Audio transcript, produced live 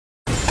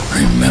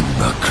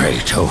remember,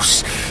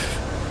 Kratos.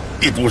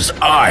 It was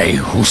I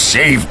who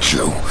saved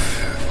you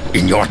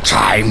in your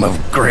time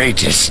of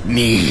greatest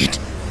need.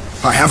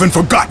 I haven't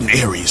forgotten,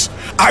 Ares.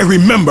 I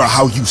remember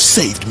how you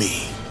saved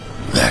me.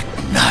 That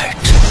night,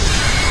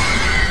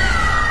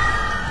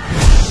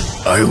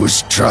 I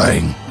was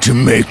trying to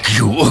make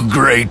you a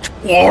great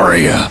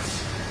warrior.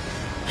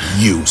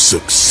 You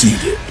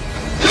succeeded.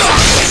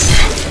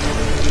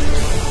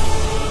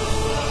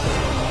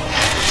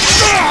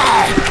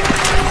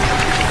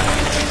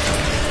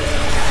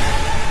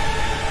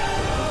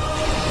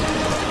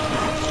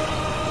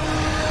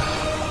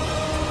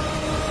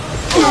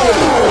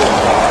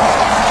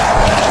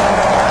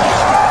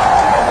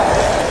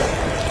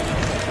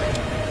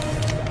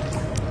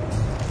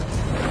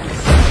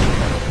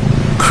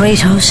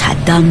 Kratos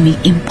had done the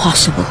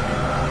impossible.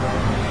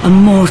 A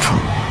mortal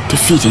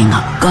defeating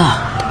a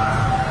god.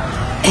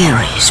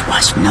 Ares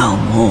was no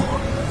more.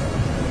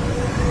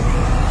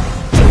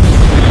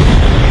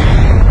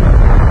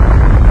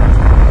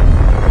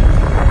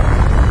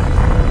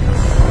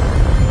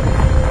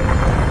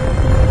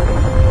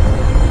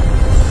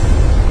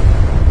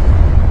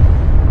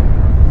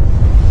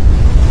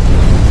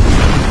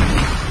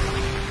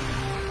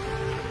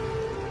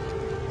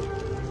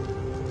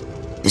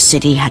 The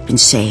city had been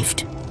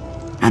saved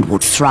and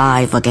would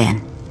thrive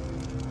again.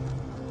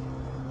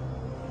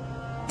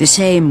 The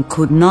same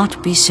could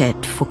not be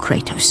said for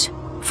Kratos,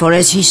 for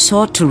as he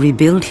sought to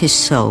rebuild his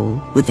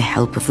soul with the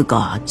help of the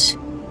gods,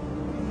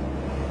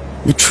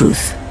 the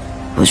truth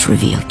was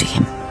revealed to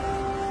him.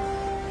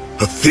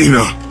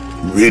 Athena,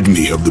 rid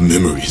me of the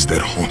memories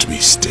that haunt me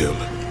still.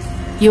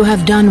 You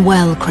have done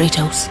well,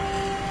 Kratos.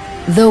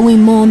 Though we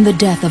mourn the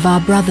death of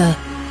our brother,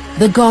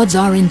 the gods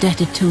are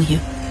indebted to you.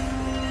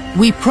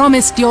 We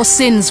promised your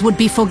sins would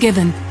be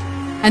forgiven,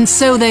 and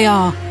so they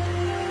are.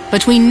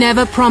 But we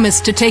never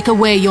promised to take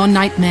away your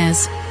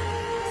nightmares.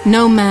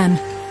 No man,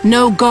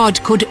 no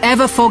god could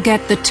ever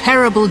forget the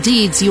terrible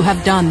deeds you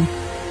have done.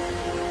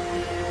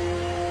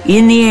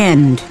 In the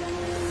end,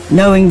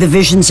 knowing the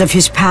visions of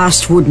his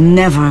past would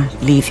never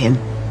leave him,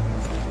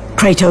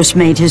 Kratos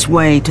made his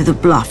way to the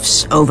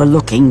bluffs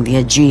overlooking the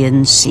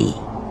Aegean Sea.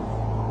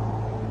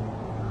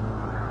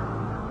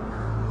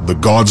 The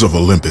gods of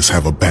Olympus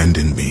have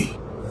abandoned me.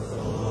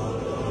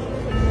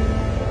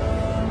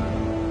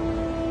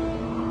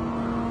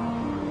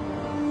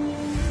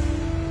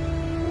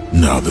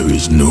 Now there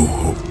is no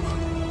hope.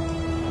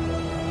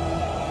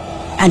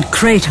 And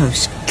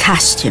Kratos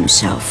cast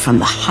himself from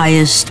the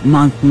highest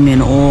mountain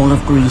in all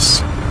of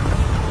Greece.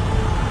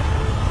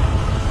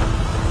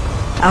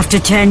 After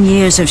 10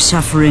 years of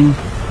suffering,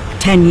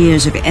 10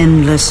 years of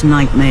endless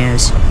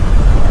nightmares,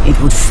 it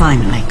would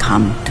finally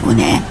come to an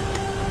end.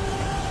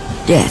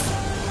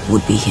 Death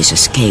would be his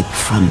escape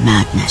from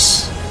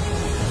madness.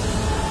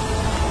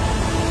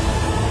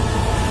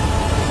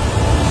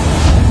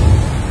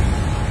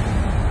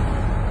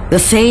 The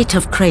fate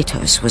of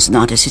Kratos was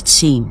not as it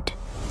seemed.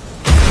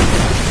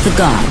 The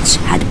gods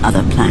had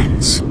other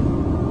plans.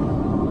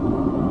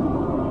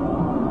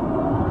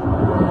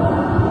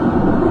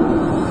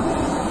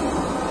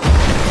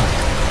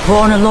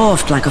 Borne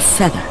aloft like a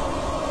feather,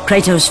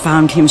 Kratos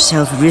found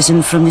himself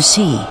risen from the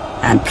sea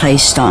and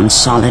placed on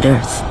solid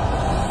earth.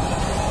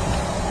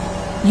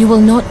 You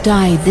will not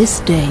die this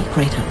day,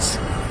 Kratos.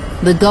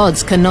 The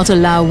gods cannot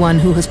allow one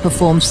who has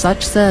performed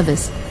such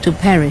service to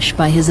perish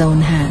by his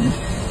own hand.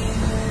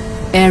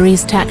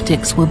 Ares'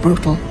 tactics were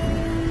brutal.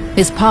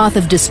 His path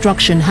of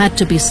destruction had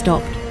to be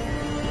stopped.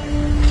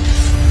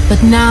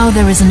 But now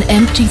there is an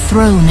empty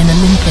throne in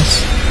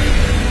Olympus,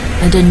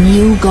 and a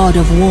new god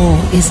of war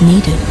is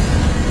needed.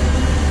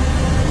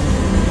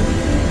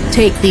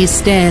 Take these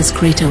stairs,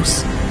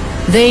 Kratos.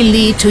 They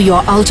lead to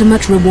your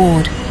ultimate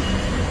reward.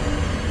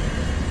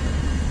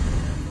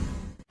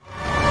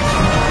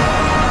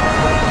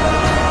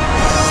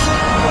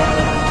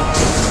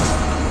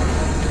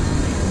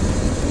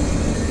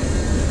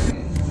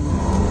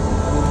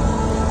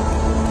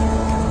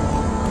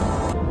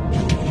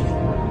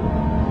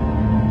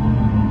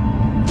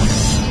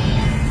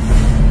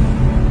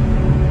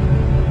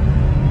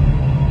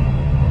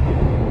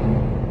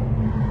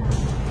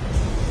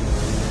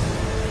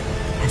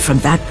 From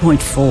that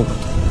point forward,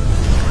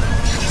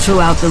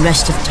 throughout the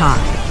rest of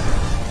time,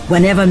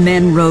 whenever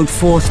men rode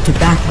forth to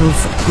battle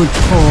for good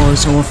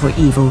cause or for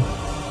evil,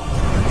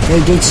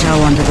 they did so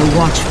under the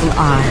watchful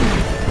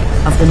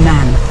eye of the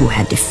man who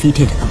had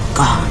defeated a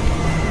god.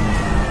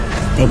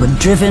 They were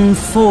driven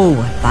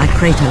forward by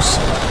Kratos,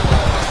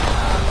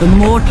 the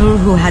mortal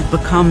who had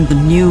become the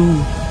new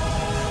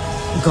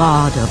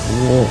god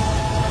of war.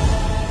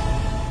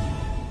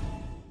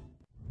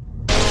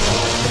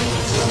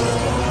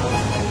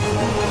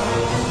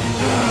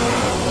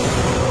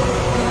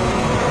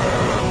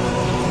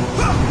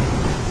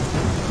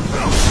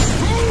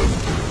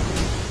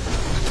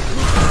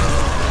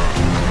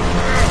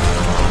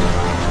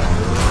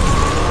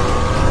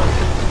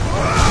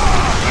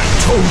 I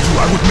told you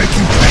I would make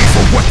you pay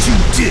for what you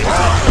did!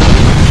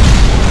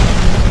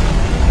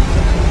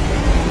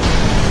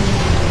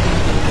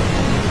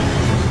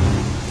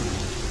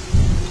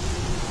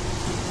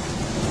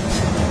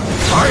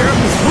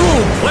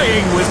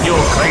 playing with you,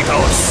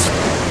 Kratos!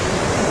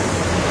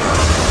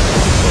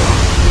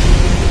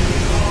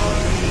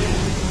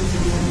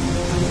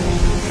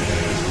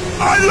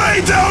 I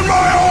lay down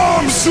my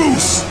arms,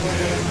 Zeus!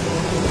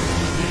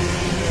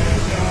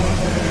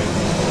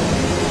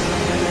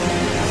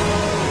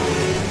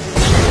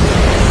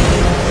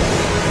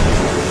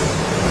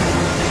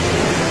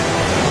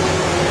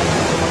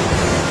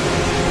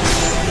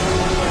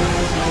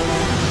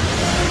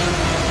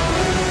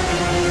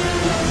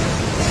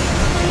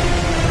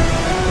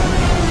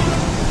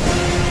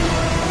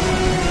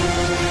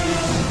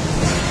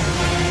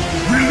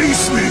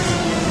 Release me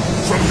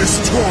from this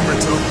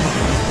torment of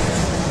mine.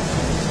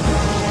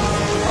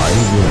 I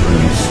will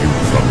release you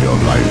from your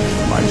life,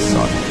 my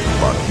son,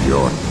 but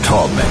your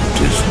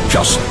torment is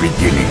just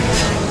beginning.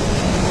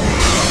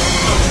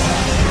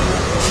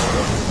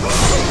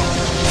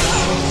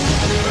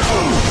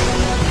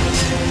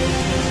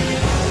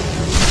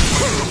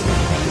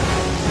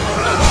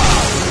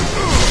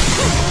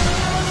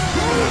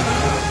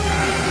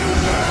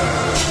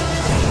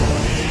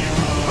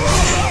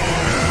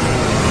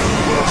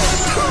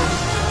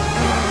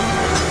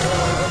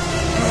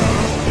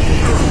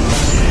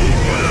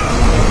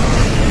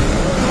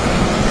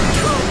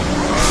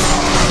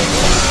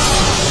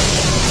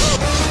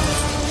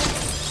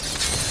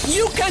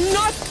 You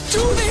cannot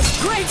do this,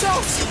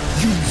 Kratos!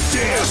 You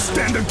dare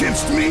stand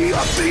against me,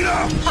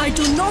 Athena? I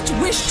do not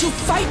wish to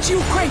fight you,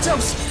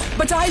 Kratos,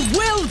 but I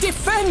will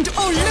defend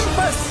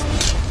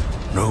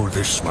Olympus! Know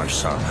this, my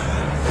son.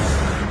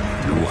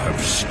 You have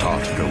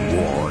started a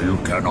war you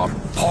cannot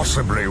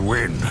possibly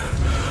win.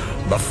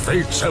 The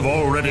fates have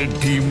already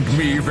deemed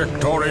me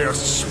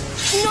victorious.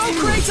 No,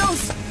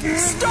 Kratos!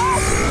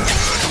 Stop!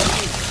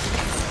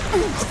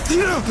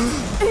 Athena!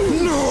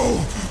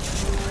 No!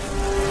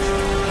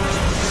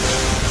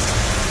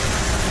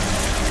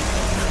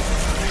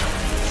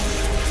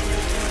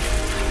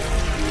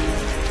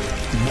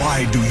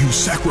 Why do you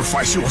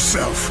sacrifice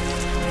yourself?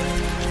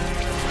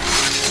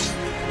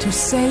 To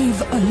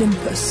save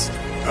Olympus.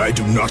 I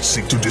do not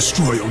seek to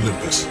destroy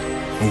Olympus,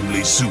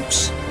 only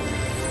Zeus.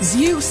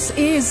 Zeus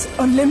is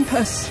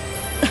Olympus.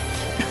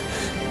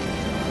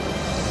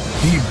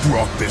 He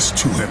brought this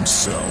to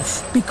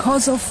himself.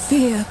 Because of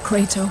fear,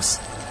 Kratos.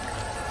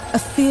 A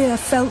fear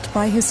felt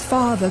by his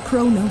father,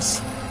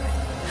 Kronos.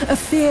 A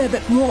fear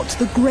that wrought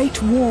the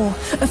Great War.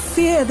 A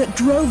fear that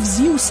drove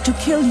Zeus to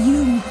kill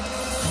you.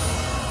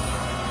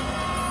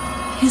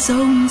 His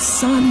own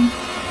son.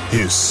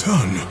 His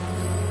son?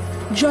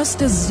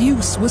 Just as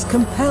Zeus was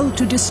compelled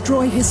to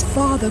destroy his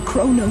father,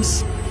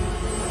 Kronos.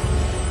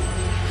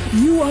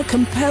 You are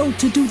compelled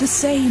to do the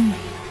same.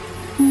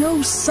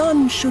 No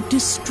son should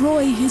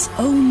destroy his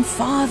own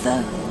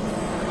father.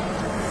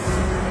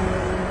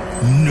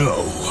 No,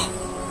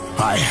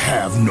 I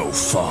have no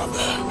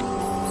father.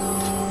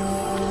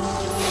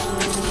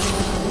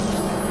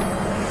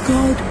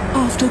 God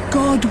after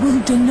God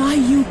will deny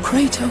you,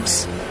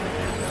 Kratos.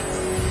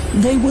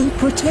 They will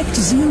protect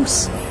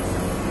Zeus.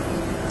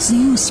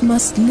 Zeus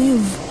must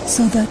live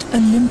so that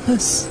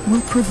Olympus will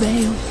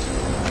prevail.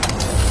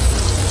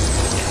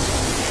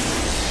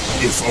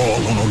 If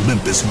all on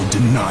Olympus will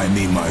deny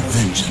me my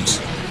vengeance,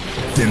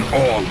 then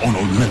all on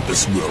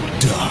Olympus will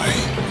die.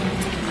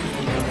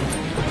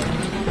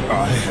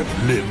 I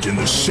have lived in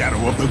the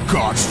shadow of the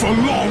gods for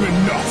long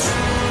enough.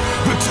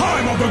 The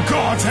time of the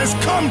gods has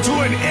come to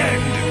an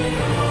end.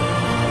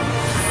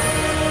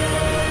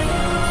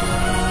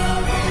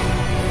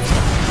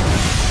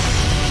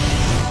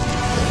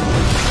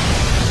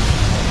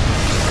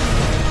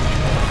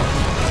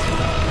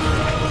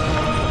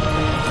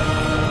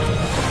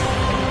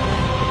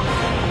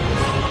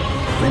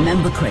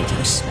 Remember,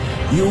 Kratos,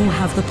 you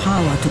have the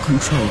power to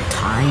control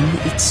time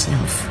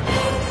itself.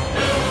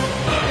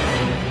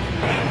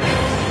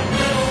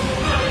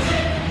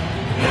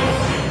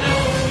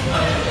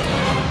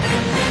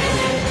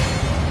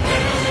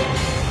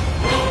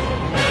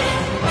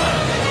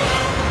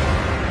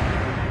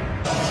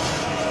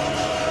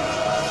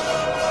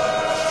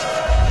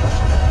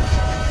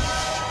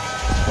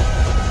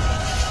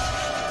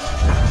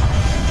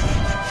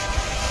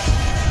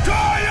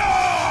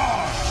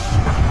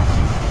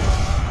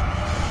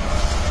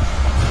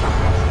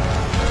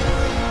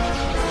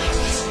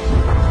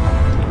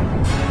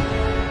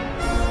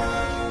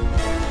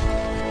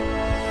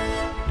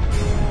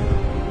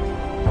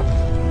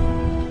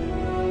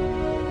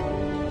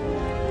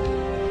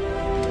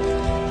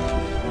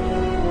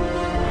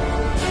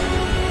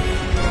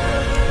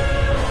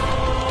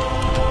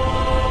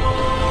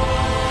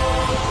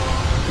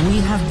 We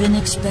have been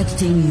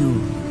expecting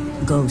you,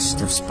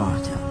 Ghost of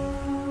Sparta.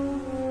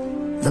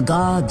 The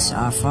gods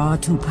are far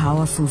too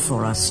powerful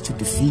for us to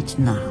defeat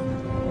now.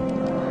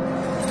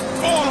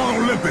 All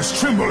on Olympus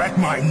tremble at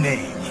my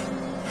name.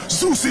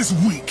 Zeus is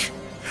weak.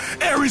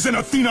 Ares and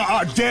Athena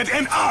are dead,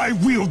 and I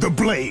wield the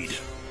blade.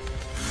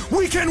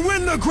 We can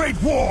win the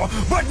Great War,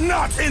 but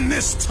not in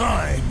this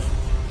time.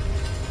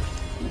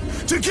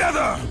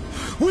 Together,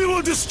 we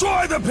will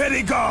destroy the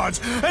petty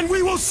gods, and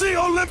we will see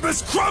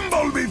Olympus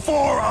crumble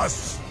before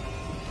us.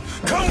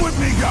 Come with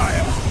me,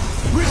 Gaia.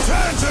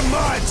 Return to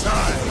my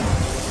time!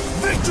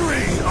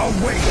 Victory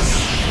awaits!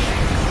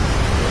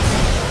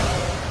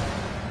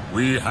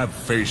 We have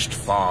faced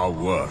far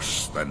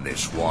worse than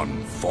this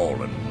one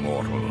fallen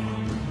mortal.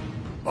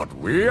 But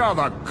we are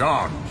the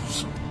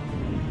gods.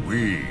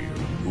 We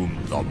whom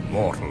the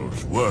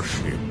mortals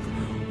worship.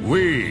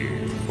 We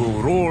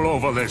who rule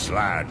over this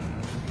land.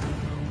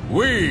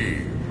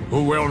 We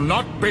who will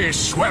not be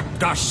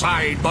swept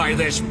aside by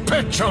this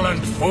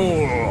petulant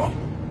fool.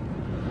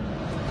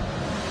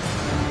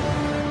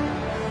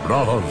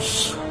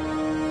 Brothers,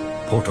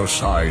 put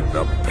aside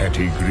the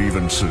petty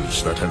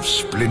grievances that have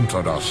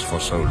splintered us for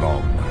so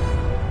long.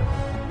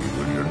 We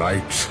will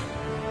unite,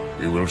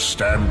 we will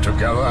stand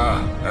together,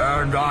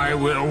 and I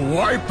will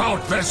wipe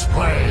out this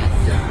plague.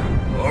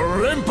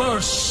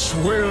 Olympus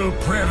will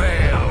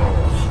prevail.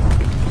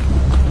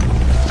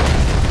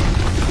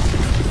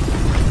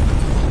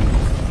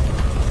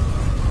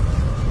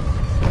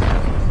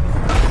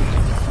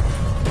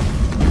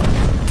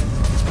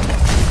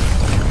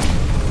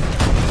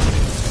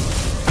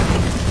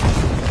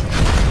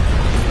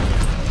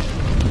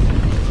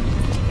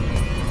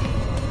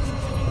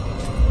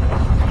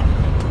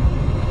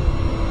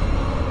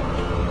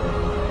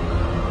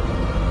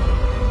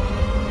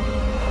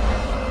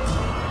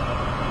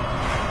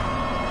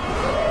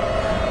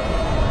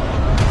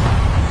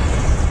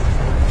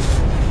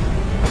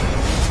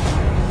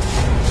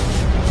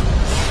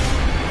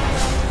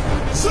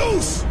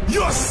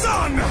 Your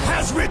son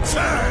has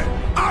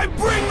returned! I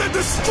bring the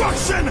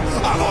destruction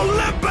of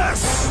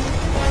Olympus!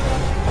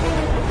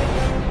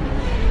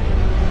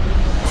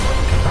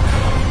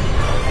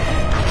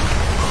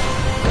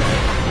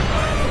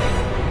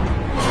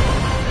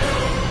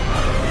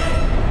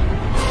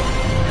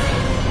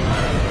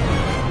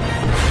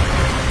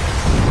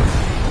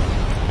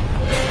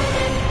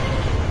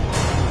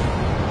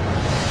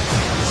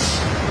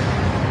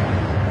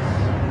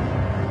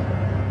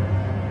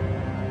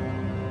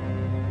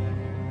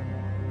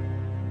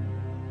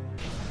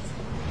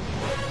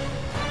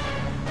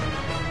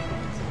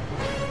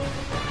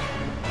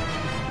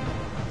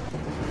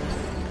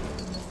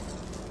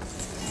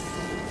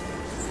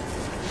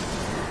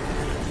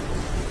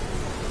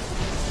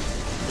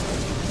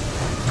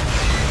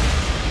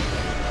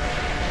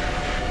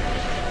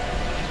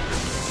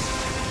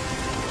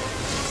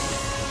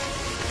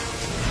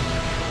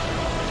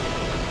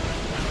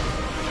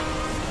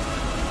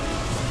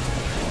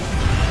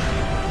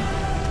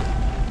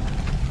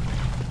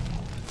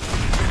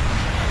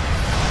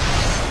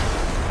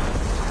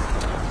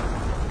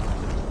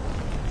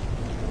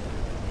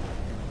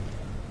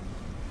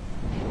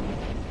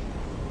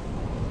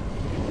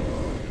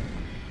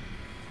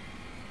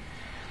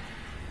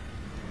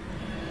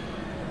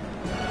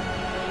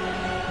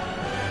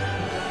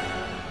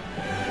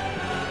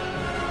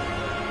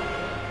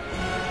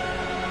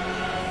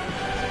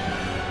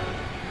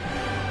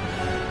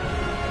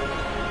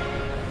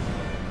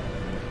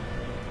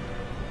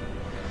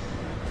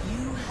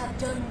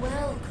 Done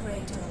well,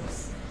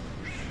 Kratos.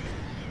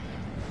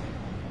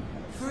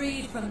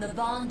 Freed from the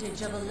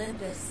bondage of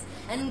Olympus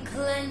and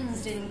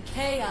cleansed in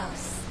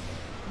chaos,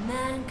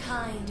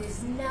 mankind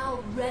is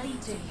now ready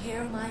to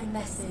hear my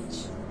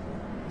message.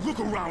 Look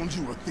around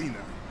you,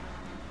 Athena.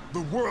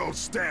 The world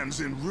stands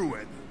in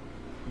ruin.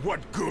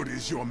 What good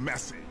is your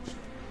message?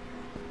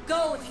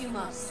 Go if you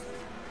must.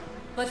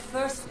 But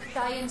first,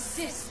 I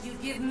insist you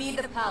give me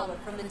the power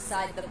from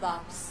inside the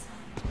box.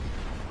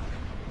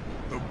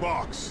 The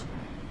box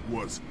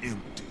was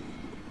empty.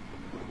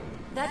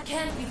 That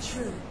can't be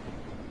true.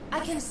 I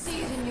can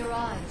see it in your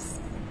eyes.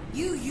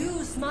 You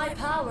used my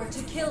power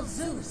to kill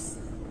Zeus.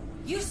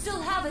 You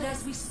still have it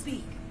as we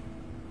speak.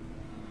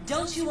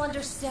 Don't you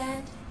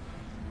understand?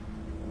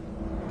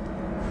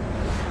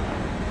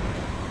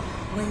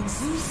 When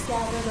Zeus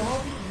gathered all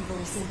the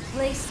evils and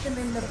placed them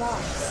in the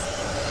box,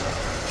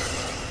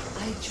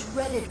 I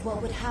dreaded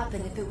what would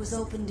happen if it was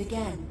opened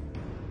again.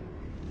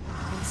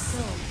 And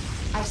so,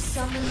 I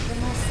summoned the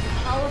most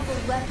powerful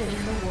weapon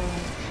in the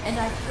world, and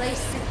I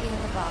placed it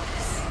in the box.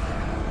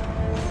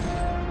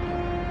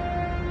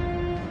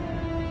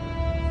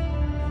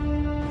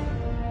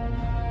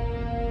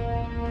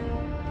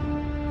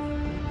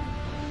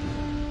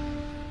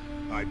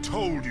 I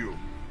told you,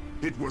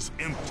 it was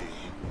empty.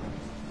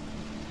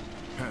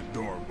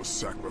 Pandora was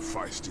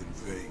sacrificed in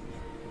vain.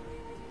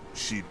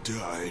 She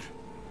died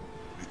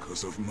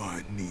because of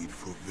my need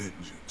for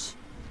vengeance.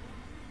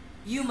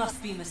 You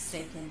must be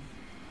mistaken.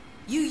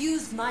 You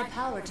used my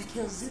power to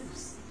kill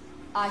Zeus.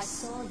 I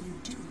saw you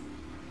do it.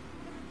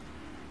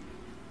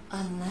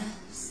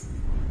 Unless...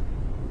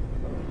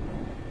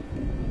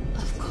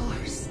 Of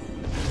course.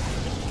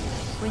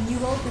 When you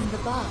opened the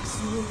box,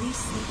 you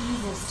released the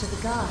evils to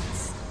the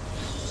gods.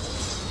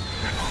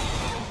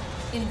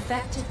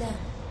 Infected them.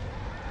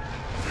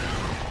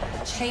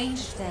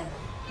 Changed them.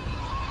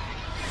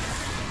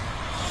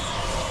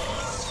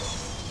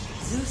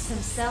 Zeus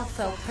himself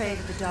fell prey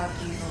to the dark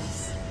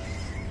evils.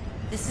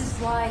 This is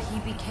why he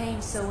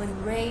became so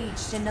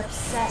enraged and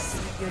obsessed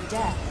with your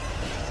death.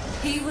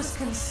 He was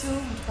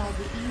consumed by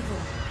the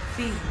evil,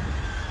 fear.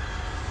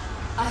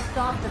 I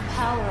thought the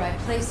power I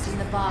placed in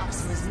the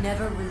box was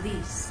never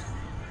released.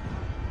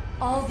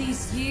 All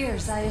these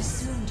years, I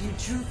assumed you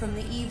drew from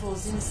the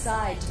evils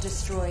inside to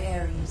destroy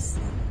Ares.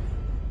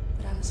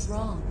 But I was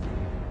wrong.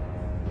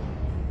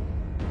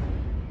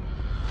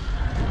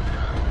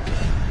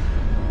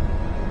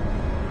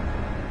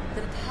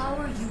 The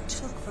power you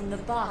took from the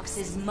box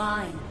is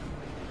mine.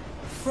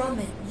 From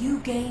it, you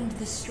gained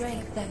the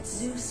strength that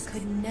Zeus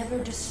could never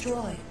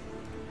destroy.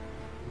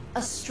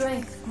 A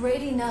strength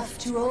great enough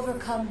to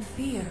overcome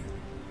fear.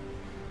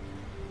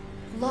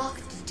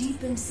 Locked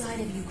deep inside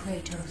of you,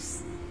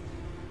 Kratos,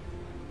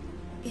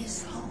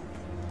 is hope.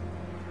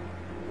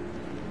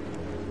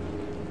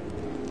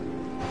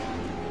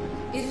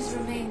 It has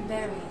remained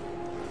buried,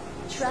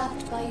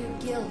 trapped by your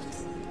guilt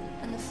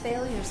and the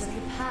failures of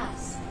your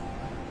past.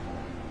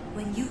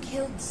 When you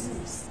killed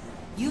Zeus,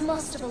 you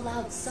must have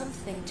allowed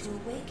something to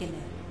awaken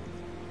it.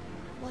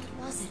 What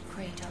was it,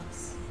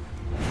 Kratos?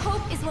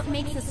 Hope is what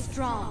makes us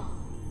strong.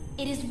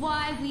 It is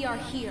why we are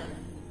here.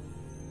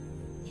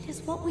 It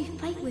is what we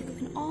fight with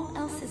when all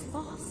else is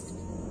lost.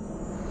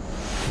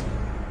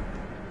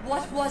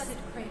 What was it,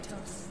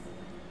 Kratos?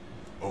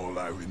 All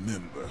I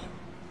remember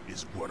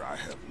is what I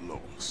have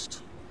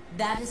lost.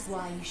 That is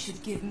why you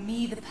should give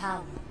me the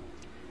power.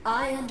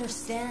 I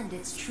understand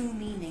its true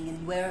meaning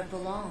and where it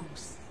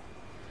belongs.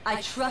 I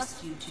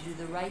trust you to do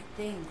the right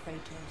thing,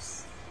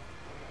 Kratos.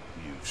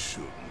 You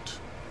shouldn't.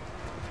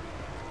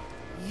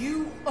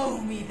 You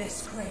owe me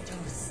this,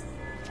 Kratos.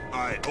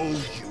 I owe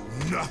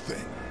you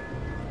nothing.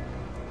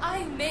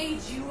 I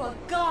made you a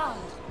god.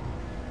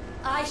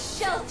 I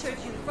sheltered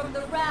you from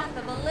the wrath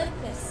of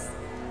Olympus.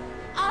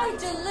 I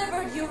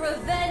delivered you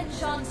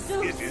revenge on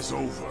Zeus. It is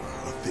over,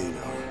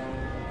 Athena.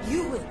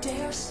 You would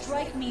dare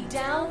strike me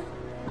down?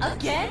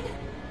 Again?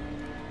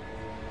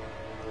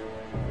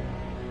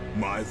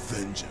 My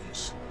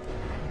vengeance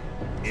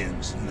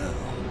ends now.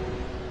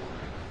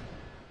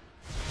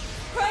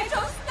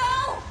 Kratos,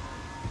 no!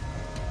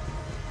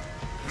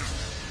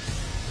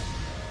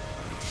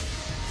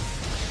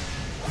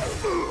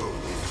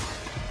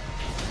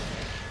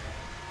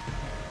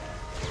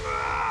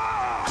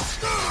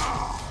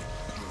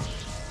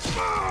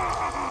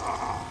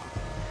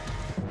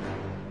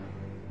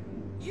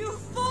 You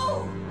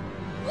fool!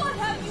 What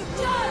have you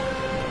done?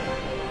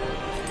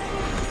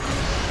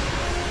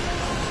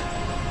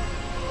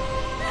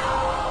 No!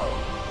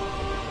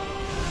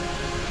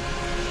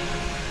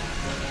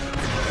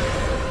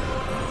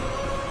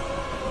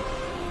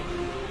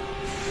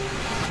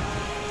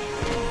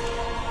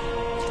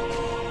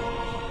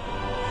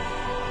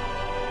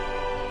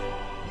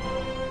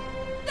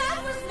 That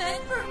was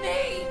meant for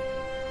me!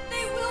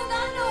 They will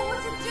not know what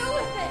to do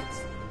with it!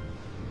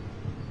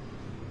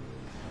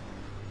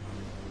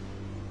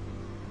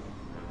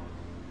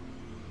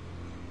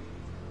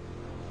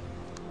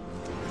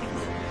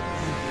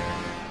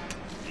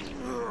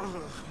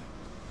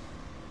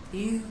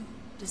 You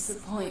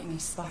disappoint me,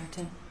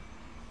 Spartan.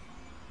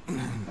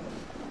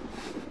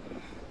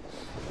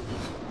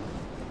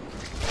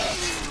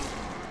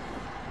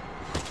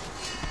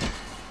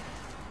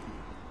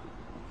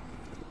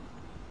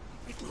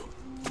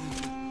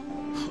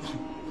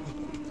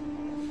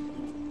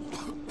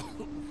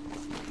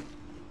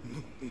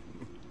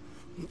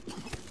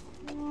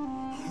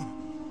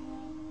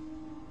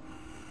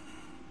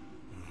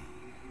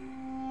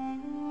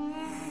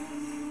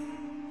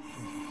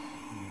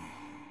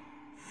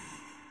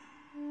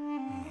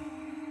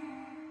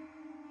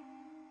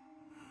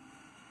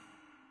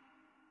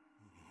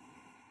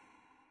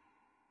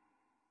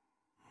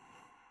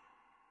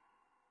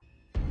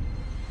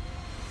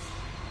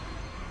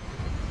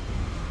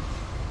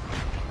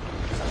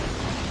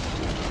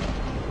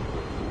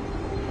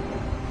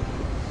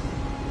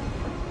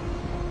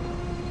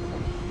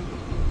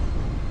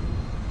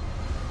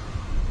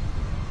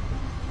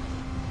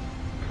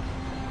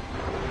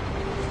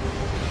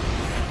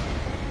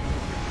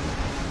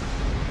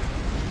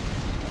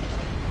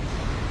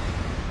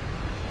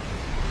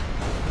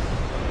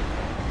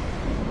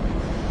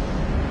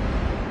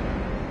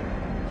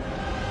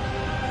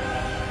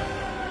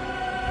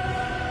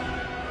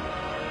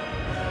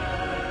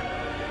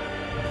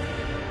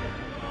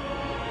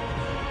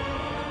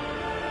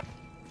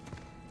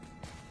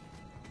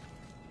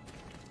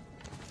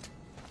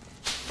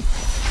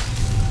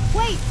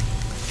 Wait!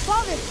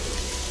 Father!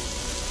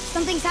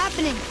 Something's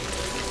happening!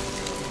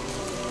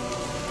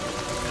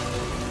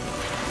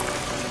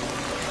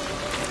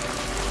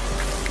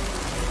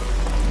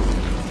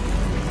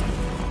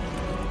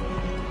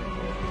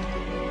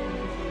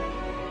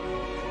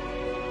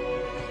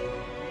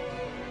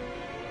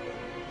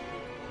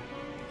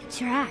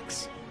 It's your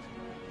axe.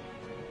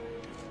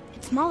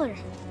 It's smaller.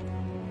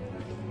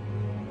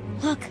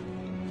 Look!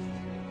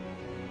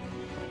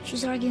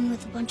 She's arguing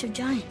with a bunch of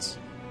giants.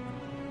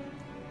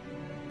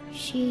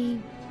 She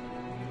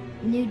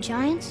knew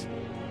giants?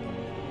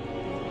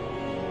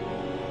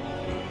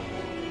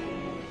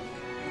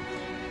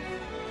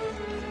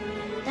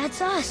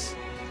 That's us!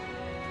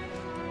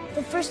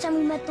 The first time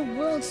we met the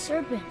world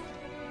serpent.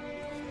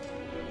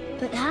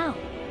 But how?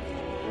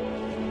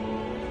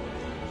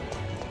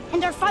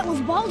 And our fight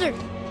with Baldur.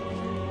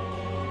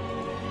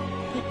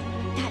 But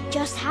that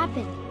just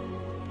happened.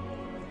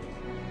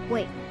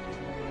 Wait.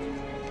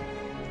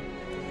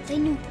 They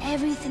knew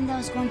everything that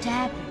was going to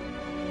happen.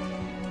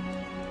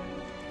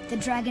 The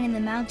dragon in the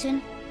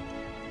mountain,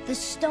 the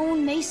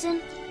stone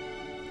mason,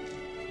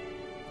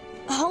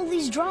 all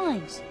these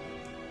drawings.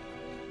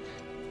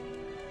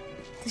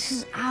 This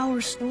is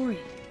our story.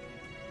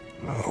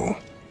 No.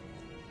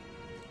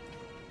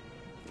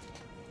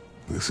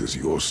 This is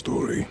your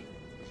story.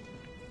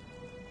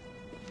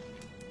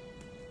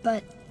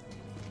 But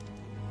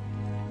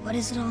what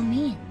does it all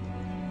mean?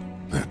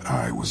 That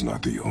I was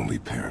not the only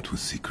parent with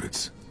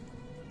secrets.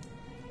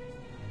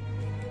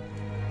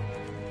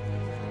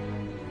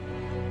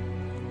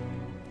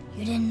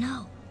 You didn't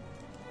know.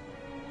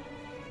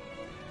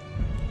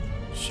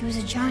 She was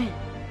a giant.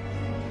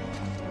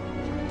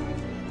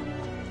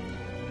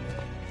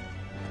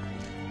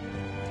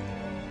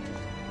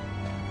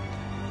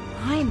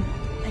 I'm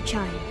a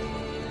giant.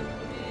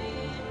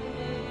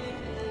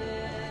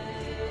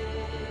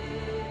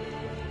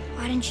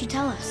 Why didn't you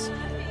tell us?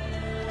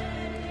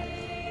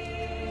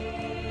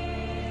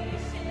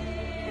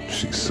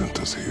 She sent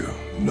us here,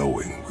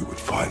 knowing we would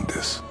find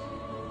this.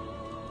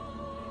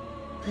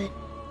 But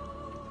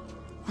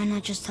why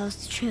not just tell us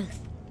the truth?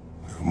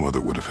 Your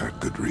mother would have had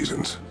good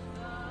reasons.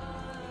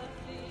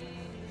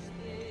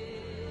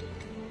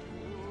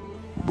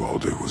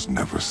 Baldur was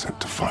never sent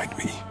to find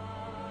me.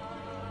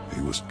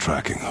 He was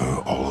tracking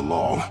her all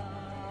along,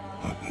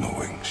 not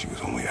knowing she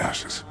was only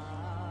ashes.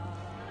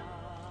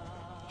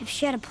 If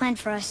she had a plan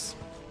for us,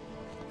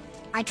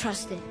 I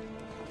trust it.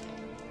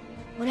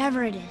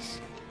 Whatever it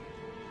is.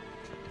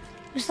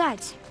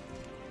 Besides,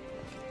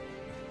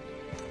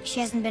 she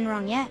hasn't been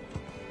wrong yet.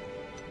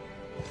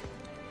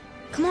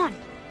 Come on.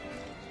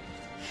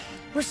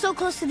 We're so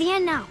close to the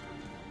end now.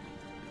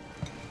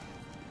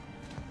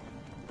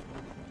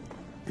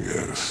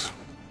 Yes.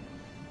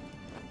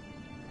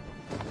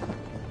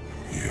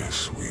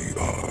 Yes, we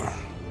are.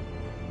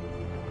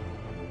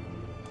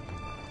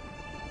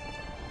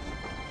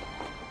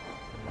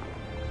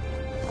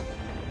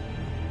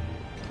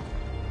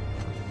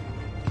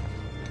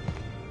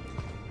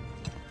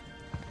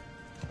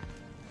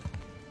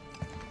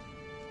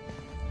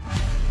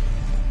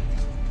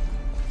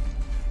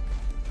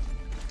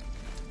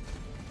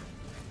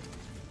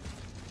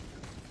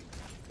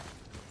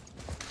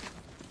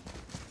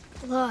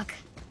 Look.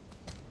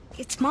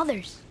 It's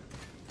Mother's.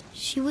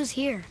 She was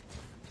here.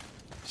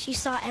 She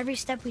saw every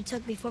step we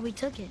took before we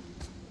took it.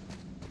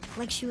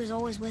 Like she was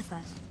always with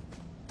us.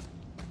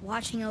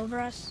 Watching over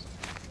us.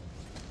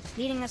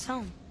 Leading us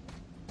home.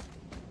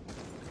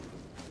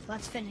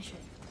 Let's finish it.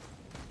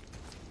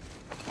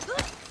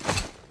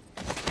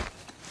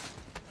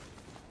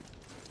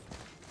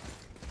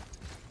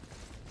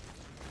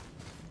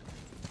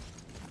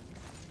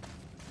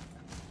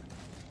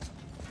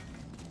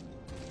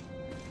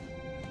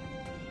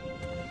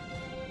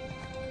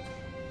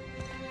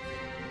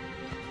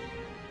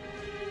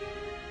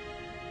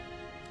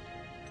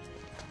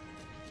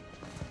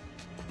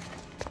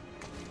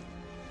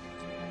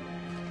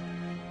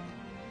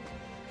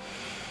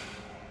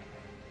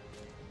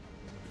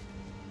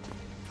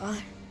 Father?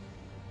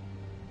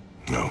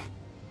 No.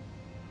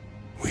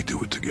 We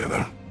do it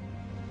together.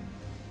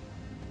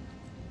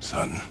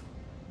 Son.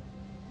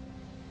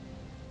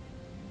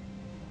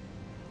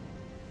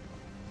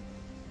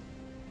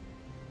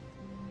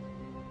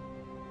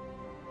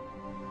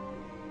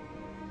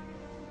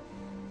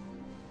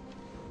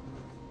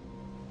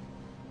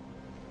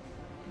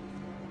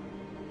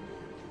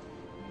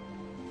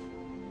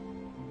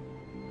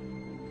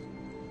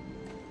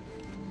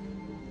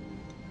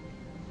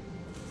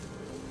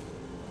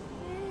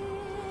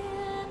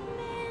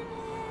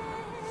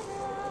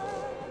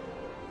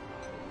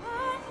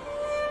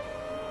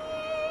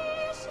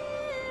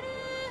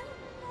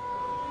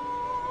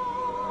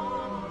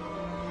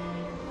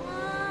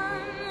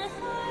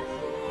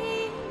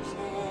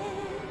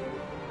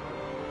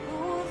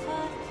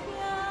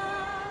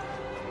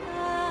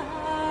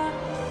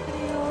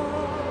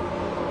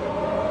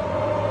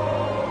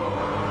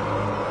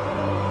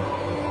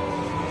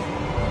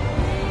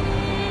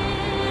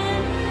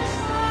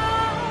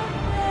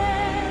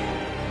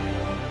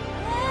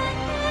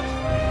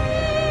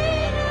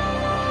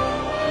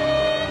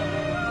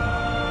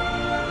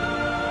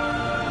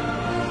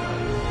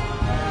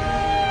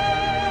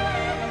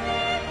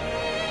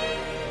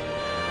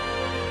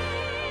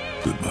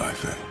 Goodbye,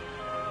 Faye.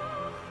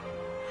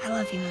 I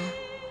love you, Mom.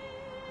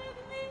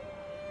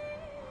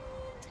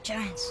 The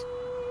giants.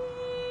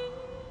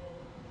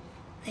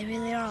 They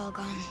really are all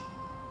gone.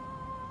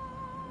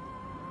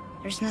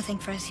 There's nothing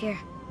for us here.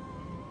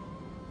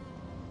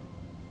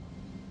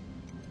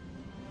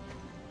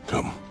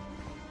 Come.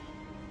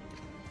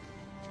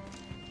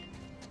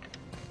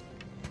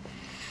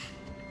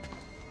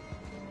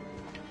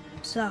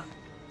 So,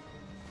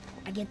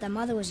 I get that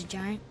Mother was a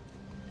giant.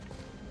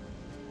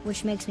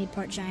 Which makes me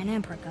part giant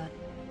and part god.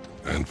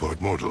 And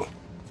part mortal.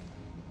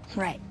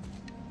 Right.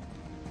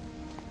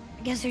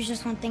 I guess there's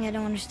just one thing I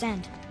don't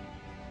understand.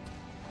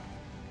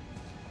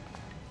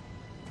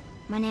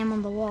 My name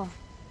on the wall.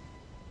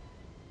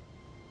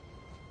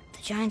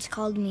 The giants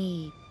called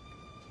me...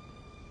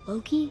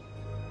 Loki?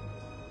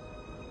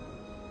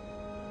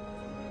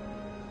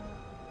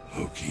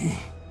 Loki.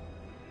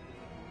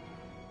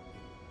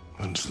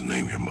 That's the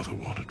name your mother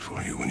wanted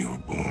for you when you were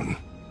born.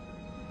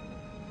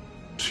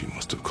 She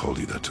must have called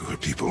you that to her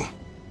people.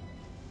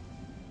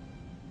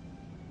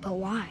 But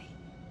why?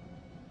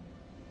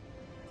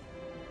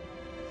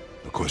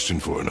 A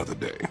question for another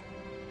day.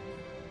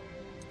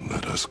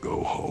 Let us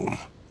go home.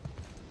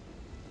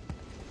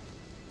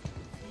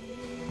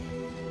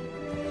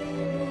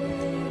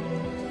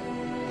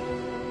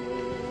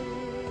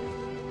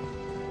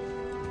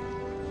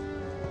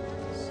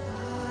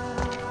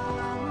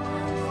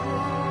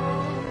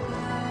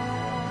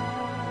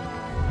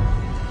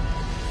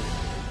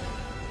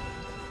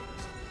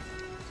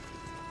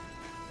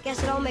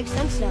 Guess it all makes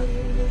sense now.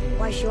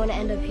 Why she want to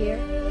end up here?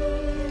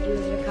 Do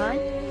with her kind?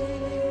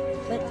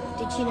 But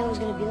did she know it was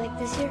going to be like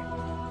this here?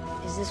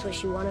 Is this what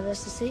she wanted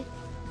us to see?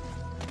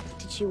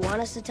 Did she want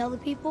us to tell the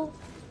people?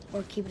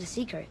 Or keep it a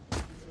secret?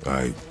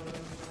 I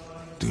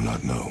do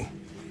not know.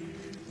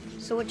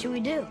 So what should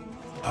we do?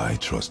 I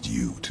trust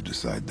you to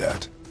decide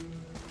that.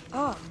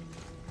 Oh.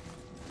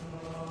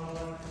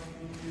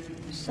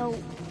 So,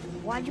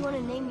 why'd you want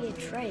to name me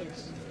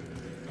Atreus?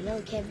 I know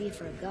it can't be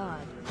for a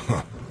god.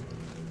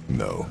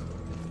 No.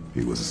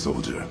 He was a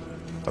soldier.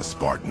 A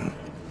Spartan.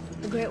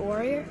 A great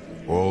warrior?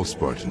 All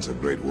Spartans are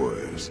great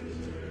warriors.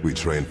 We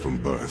trained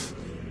from birth.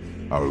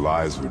 Our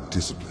lives were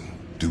discipline,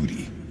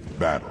 duty,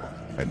 battle,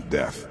 and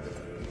death.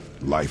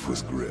 Life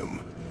was grim,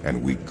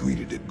 and we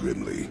greeted it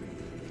grimly.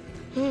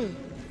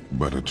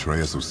 But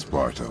Atreus of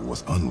Sparta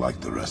was unlike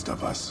the rest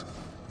of us.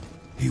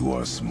 He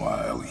wore a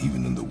smile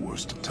even in the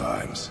worst of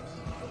times.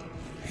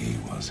 He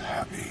was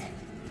happy.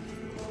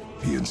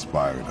 He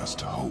inspired us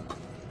to hope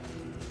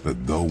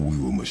that though we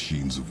were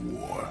machines of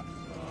war,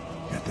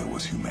 yet there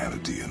was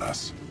humanity in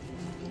us.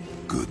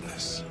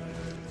 Goodness.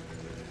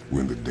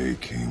 When the day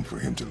came for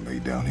him to lay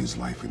down his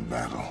life in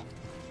battle,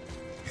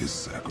 his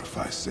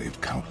sacrifice saved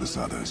countless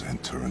others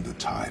and turned the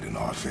tide in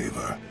our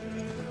favor.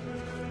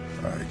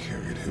 I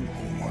carried him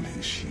home on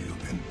his shield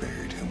and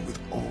buried him with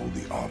all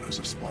the honors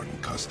of Spartan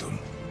custom.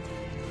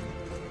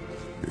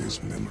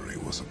 His memory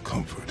was a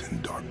comfort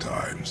in dark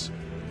times.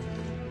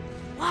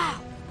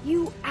 Wow,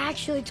 you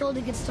actually told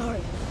a good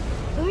story.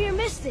 Lemire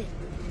missed it.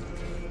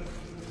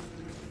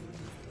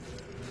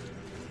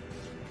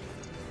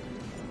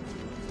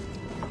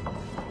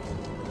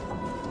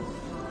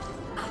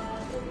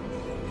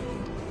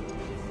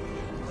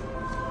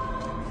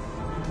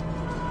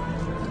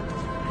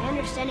 I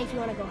understand if you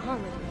want to go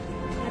home.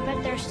 I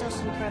bet there's still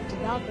some corrupted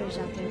Valkyries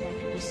out there that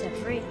could be set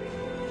free.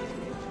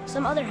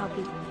 Some other help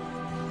people.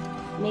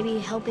 Maybe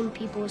helping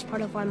people was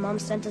part of why Mom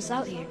sent us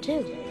out here,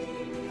 too.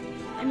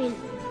 I mean,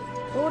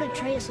 what would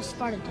Atreus of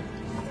Sparta do?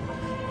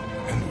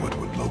 And what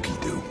would Loki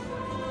do?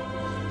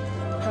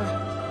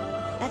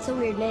 Huh. That's a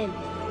weird name.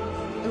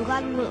 I'm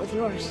glad we went with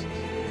yours.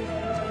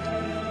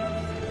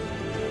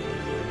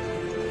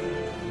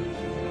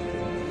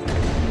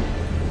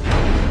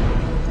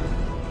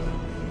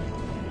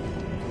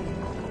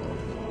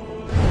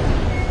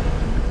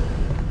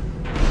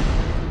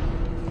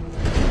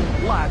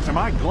 Lads, am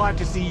I glad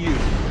to see you.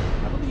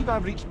 I believe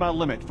I've reached my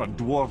limit for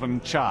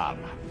dwarven charm.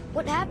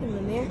 What happened,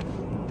 Mimir?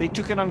 They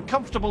took an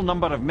uncomfortable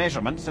number of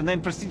measurements and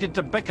then proceeded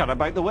to bicker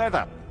about the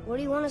weather. Where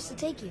do you want us to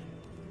take you?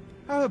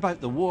 How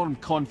about the warm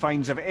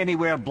confines of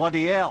anywhere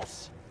bloody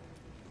else?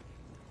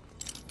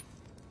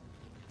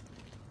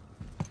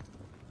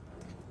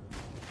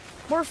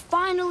 We're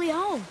finally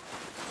home.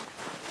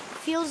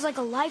 Feels like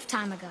a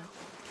lifetime ago.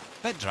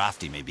 Bit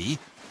drafty, maybe.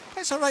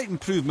 It's a right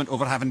improvement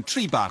over having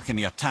tree bark in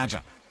your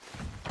tadger.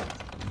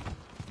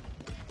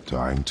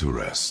 Time to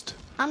rest.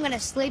 I'm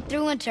gonna sleep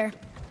through winter.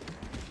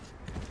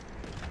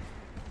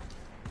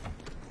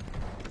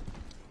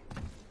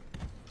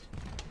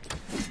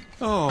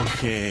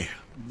 Okay,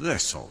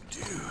 this'll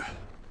do.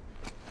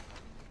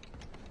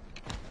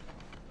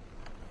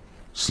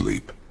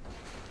 Sleep.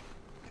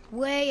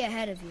 Way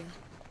ahead of you.